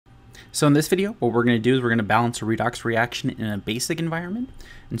So in this video, what we're going to do is we're going to balance a redox reaction in a basic environment.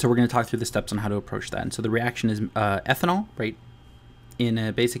 And so we're going to talk through the steps on how to approach that. And so the reaction is ethanol, right, in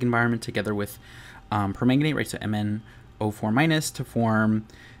a basic environment together with permanganate, right, so MnO4 minus to form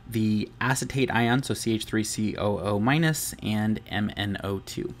the acetate ion, so CH3COO minus and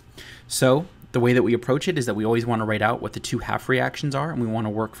MnO2. So the way that we approach it is that we always want to write out what the two half reactions are, and we want to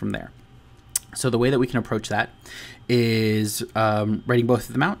work from there. So the way that we can approach that is writing both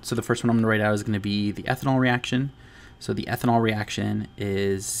of them out. So the first one I'm going to write out is going to be the ethanol reaction. So the ethanol reaction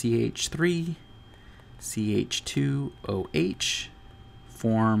is CH3CH2OH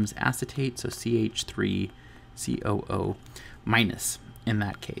forms acetate, so CH3COO minus in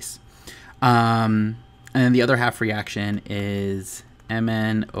that case. And then the other half reaction is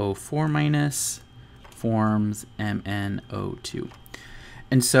MnO4 minus forms MnO2.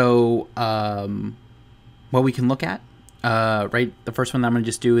 And so what we can look at, right, the first one that I'm going to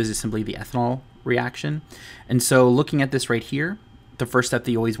just do is simply the ethanol reaction. And so looking at this right here, the first step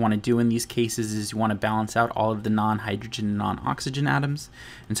that you always want to do in these cases is you want to balance out all of the non-hydrogen and non-oxygen atoms.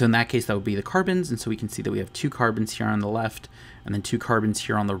 And so in that case, that would be the carbons. And so we can see that we have 2 carbons here on the left and then 2 carbons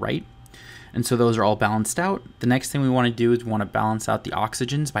here on the right. And so those are all balanced out. The next thing we want to do is we want to balance out the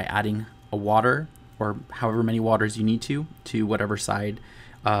oxygens by adding a water, or however many waters you need to whatever side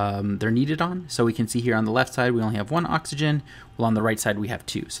they're needed on. So we can see here on the left side we only have 1 oxygen, while on the right side we have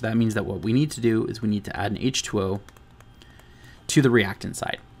 2. So that means that what we need to do is we need to add an H2O to the reactant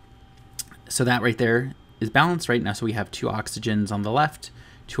side. So that right there is balanced right now. So we have 2 oxygens on the left,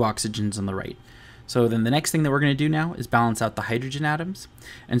 2 oxygens on the right. So then the next thing that we're going to do now is balance out the hydrogen atoms.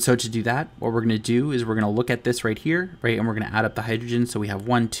 And so to do that, what we're going to do is we're going to look at this right here, right, and we're going to add up the hydrogen. So we have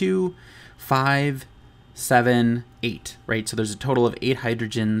 1, 2, 5, 7, 8, right? So there's a total of 8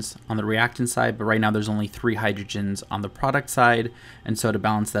 hydrogens on the reactant side, but right now there's only 3 hydrogens on the product side. And so to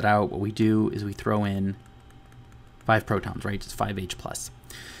balance that out, what we do is we throw in 5 protons, right? It's 5H plus.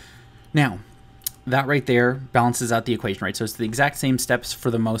 Now, that right there balances out the equation, right? So it's the exact same steps for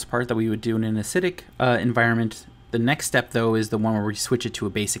the most part that we would do in an acidic environment. The next step, though, is the one where we switch it to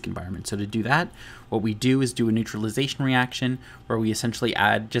a basic environment. So to do that, what we do is do a neutralization reaction where we essentially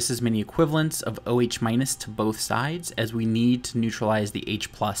add just as many equivalents of OH minus to both sides as we need to neutralize the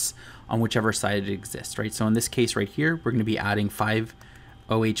H plus on whichever side it exists, right? So in this case right here, we're going to be adding 5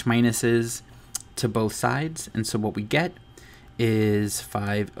 OH minuses to both sides. And so what we get is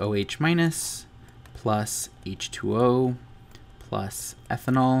 5 OH minus plus H2O plus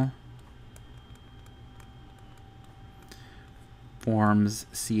ethanol forms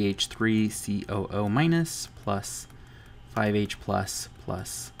CH3COO minus plus 5H plus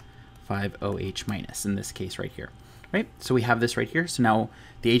 5OH minus in this case right here, right? So we have this right here. So now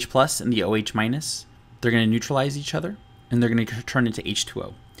the H plus and the OH minus, they're going to neutralize each other and they're going to turn into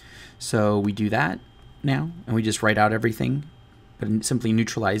H2O. So we do that now and we just write out everything, but simply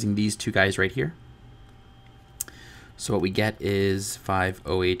neutralizing these 2 guys right here. So what we get is 5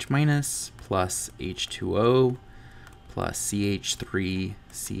 OH minus plus H2O plus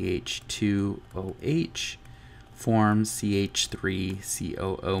CH3CH2OH forms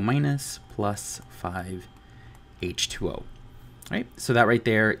CH3COO minus plus 5H2O. Right? So that right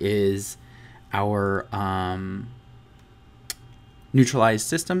there is our neutralized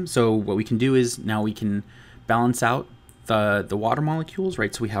system. So what we can do is now we can balance out the water molecules,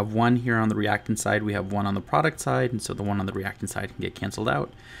 right? So we have 1 here on the reactant side, we have 1 on the product side, and so the 1 on the reactant side can get canceled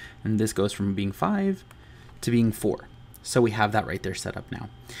out. And this goes from being 5 to being 4. So we have that right there set up now.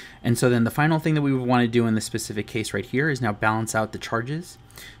 And so then the final thing that we would want to do in this specific case right here is now balance out the charges.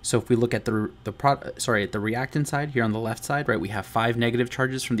 So if we look at the reactant side here on the left side, right, we have 5 negative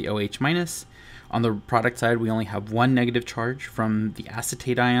charges from the OH minus. On the product side, we only have 1 negative charge from the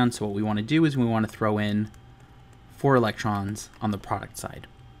acetate ion. So what we want to do is we want to throw in 4 electrons on the product side,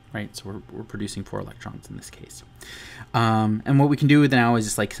 right? So we're producing 4 electrons in this case. And what we can do now is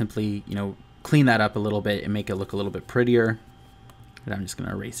just like simply, you know, clean that up a little bit and make it look a little bit prettier. And I'm just going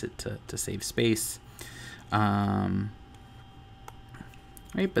to erase it to save space. Right,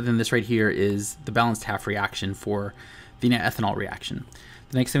 but then this right here is the balanced half reaction for the ethanol reaction.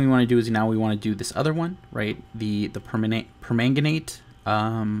 The next thing we want to do is now we want to do this other one, right? The permanganate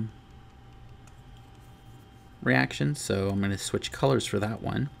reaction. So I'm going to switch colors for that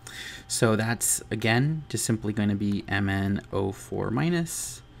one. So that's again just simply going to be MnO4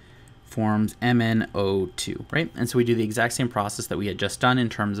 minus forms MnO2, right? And so we do the exact same process that we had just done in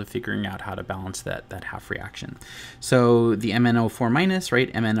terms of figuring out how to balance that half reaction. So the MnO4 minus,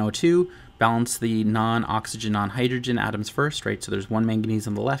 right, MnO2, balance the non-oxygen, non-hydrogen atoms first, right? So there's 1 manganese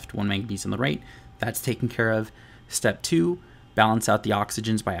on the left, 1 manganese on the right. That's taken care of. Step 2, balance out the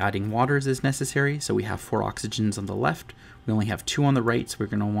oxygens by adding waters as necessary. So we have 4 oxygens on the left. We only have 2 on the right, so we're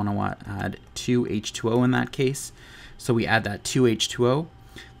going to want to add 2 H2O in that case. So we add that 2 H2O.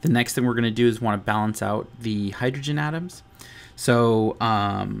 The next thing we're going to do is want to balance out the hydrogen atoms. So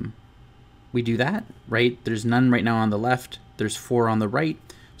we do that, right? There's none right now on the left. There's 4 on the right.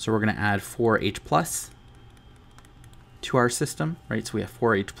 So we're going to add 4 H plus to our system, right? So we have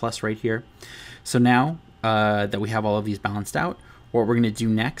 4 H plus right here. So now that we have all of these balanced out, what we're going to do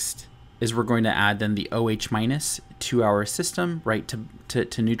next is we're going to add then the OH minus to our system, right?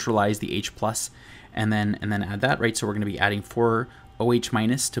 To neutralize the H plus, and then add that, right? So we're going to be adding 4 OH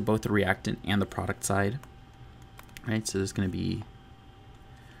minus to both the reactant and the product side, right? So there's going to be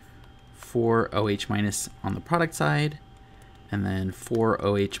 4 OH minus on the product side, and then 4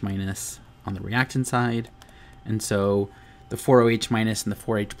 OH minus on the reactant side. And so the 4 OH minus and the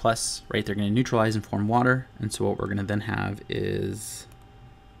 4 H plus, right, they're going to neutralize and form water. And so what we're going to then have is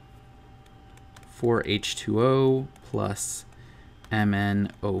 4 H2O plus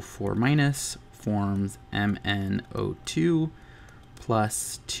MnO4 minus forms MnO2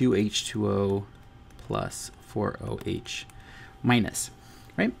 plus 2 H2O plus 4 OH minus,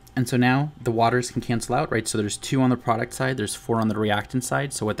 right? And so now the waters can cancel out, right? So there's 2 on the product side, there's 4 on the reactant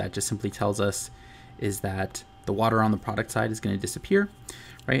side. So what that just simply tells us is that the water on the product side is going to disappear,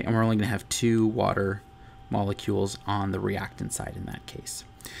 right? And we're only going to have 2 water molecules on the reactant side in that case.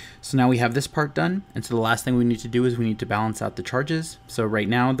 So now we have this part done. And so the last thing we need to do is we need to balance out the charges. So right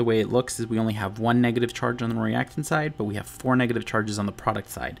now, the way it looks is we only have 1 negative charge on the reactant side, but we have 4 negative charges on the product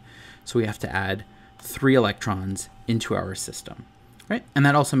side. So we have to add 3 electrons into our system, right? And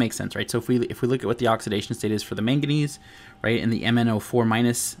that also makes sense, right? So if we look at what the oxidation state is for the manganese, right, and the MnO4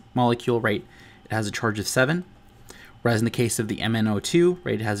 minus molecule, right, it has a charge of 7, whereas in the case of the MnO2,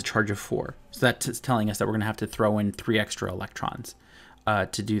 right, it has a charge of 4. So that's telling us that we're going to have to throw in 3 extra electrons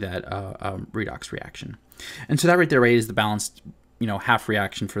to do that redox reaction. And so that right there, right, is the balanced, half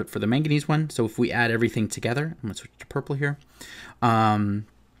reaction for the manganese one. So if we add everything together, I'm going to switch to purple here, and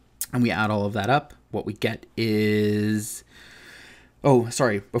we add all of that up, what we get is, oh,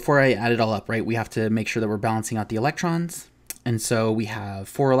 sorry, before I add it all up, right, we have to make sure that we're balancing out the electrons. And so we have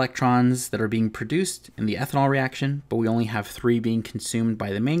 4 electrons that are being produced in the ethanol reaction, but we only have 3 being consumed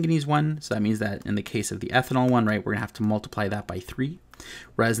by the manganese one. So that means that in the case of the ethanol one, right, we're going to have to multiply that by 3.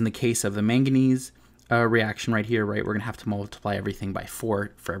 Whereas in the case of the manganese reaction right here, right, we're going to have to multiply everything by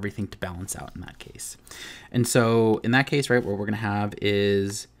 4 for everything to balance out in that case. And so in that case, right, what we're going to have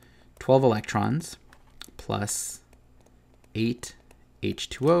is 12 electrons plus 8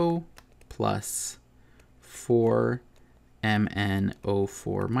 H2O plus 4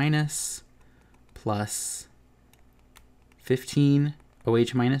 MnO4 minus plus 15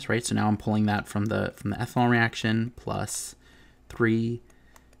 OH minus, right? So now I'm pulling that from the ethanol reaction, plus 3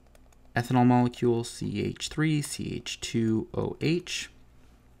 ethanol molecules, CH3CH2OH,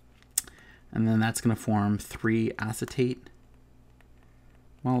 and then that's going to form 3 acetate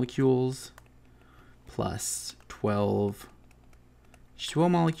molecules plus 12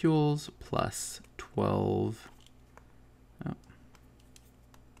 H2O molecules plus 12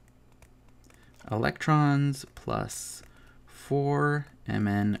 electrons plus 4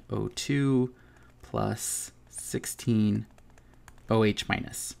 MnO2 plus 16 OH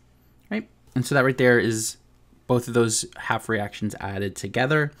minus, right? And so that right there is both of those half reactions added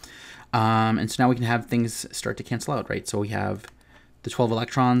together. And so now we can have things start to cancel out, right? So we have the 12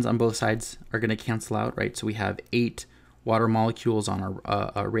 electrons on both sides are going to cancel out, right? So we have 8 water molecules on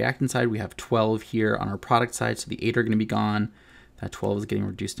our reactant side. We have 12 here on our product side. So the 8 are going to be gone. That 12 is getting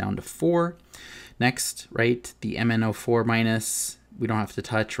reduced down to 4. Next, right, the MnO4 minus, we don't have to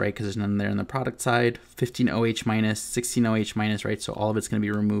touch, right, because there's none there on the product side. 15 OH minus, 16 OH minus, right, so all of it's going to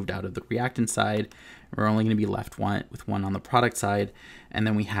be removed out of the reactant side. We're only going to be left with 1 on the product side. And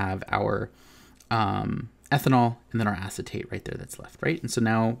then we have our ethanol and then our acetate right there that's left, right? And so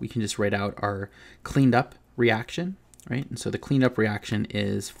now we can just write out our cleaned up reaction, right? And so the cleaned up reaction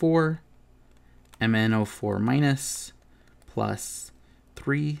is 4 MnO4 minus plus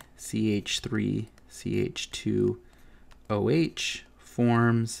 3 CH3CH2OH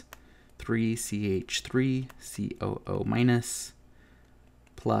forms 3 CH3COO minus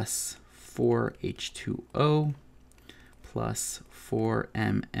plus 4 H2O plus 4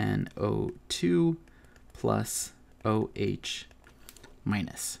 MnO2 plus OH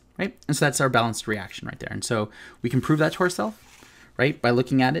minus, right? And so that's our balanced reaction right there. And so we can prove that to ourselves, right, by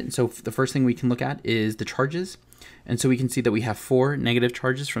looking at it. And so the first thing we can look at is the charges. And so we can see that we have 4 negative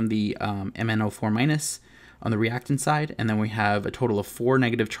charges from the MnO4 minus on the reactant side, and then we have a total of 4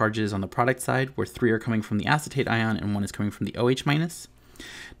 negative charges on the product side, where 3 are coming from the acetate ion and 1 is coming from the OH minus.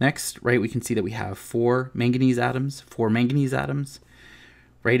 Next, right, we can see that we have 4 manganese atoms,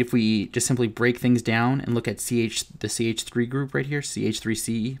 right? If we just simply break things down and look at the CH3 group right here,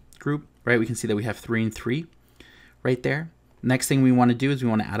 CH3C group, right, we can see that we have 3 and 3 right there. Next thing we want to do is we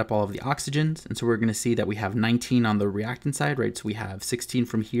want to add up all of the oxygens, and so we're going to see that we have 19 on the reactant side, right? So we have 16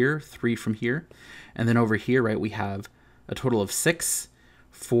 from here, 3 from here, and then over here, right, we have a total of 6,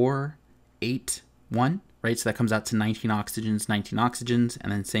 4, 8, 1, right? So that comes out to 19 oxygens,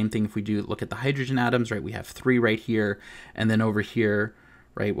 and then same thing if we do look at the hydrogen atoms, right? We have 3 right here, and then over here,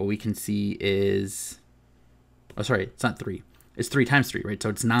 right, what we can see is, oh, sorry, it's not 3. It's 3 times 3, right? So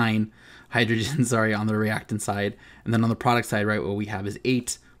it's 9 hydrogens, sorry, on the reactant side. And then on the product side, right, what we have is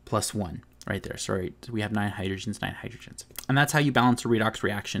 8 plus 1 right there. Sorry, we have 9 hydrogens. And that's how you balance a redox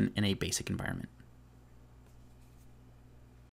reaction in a basic environment.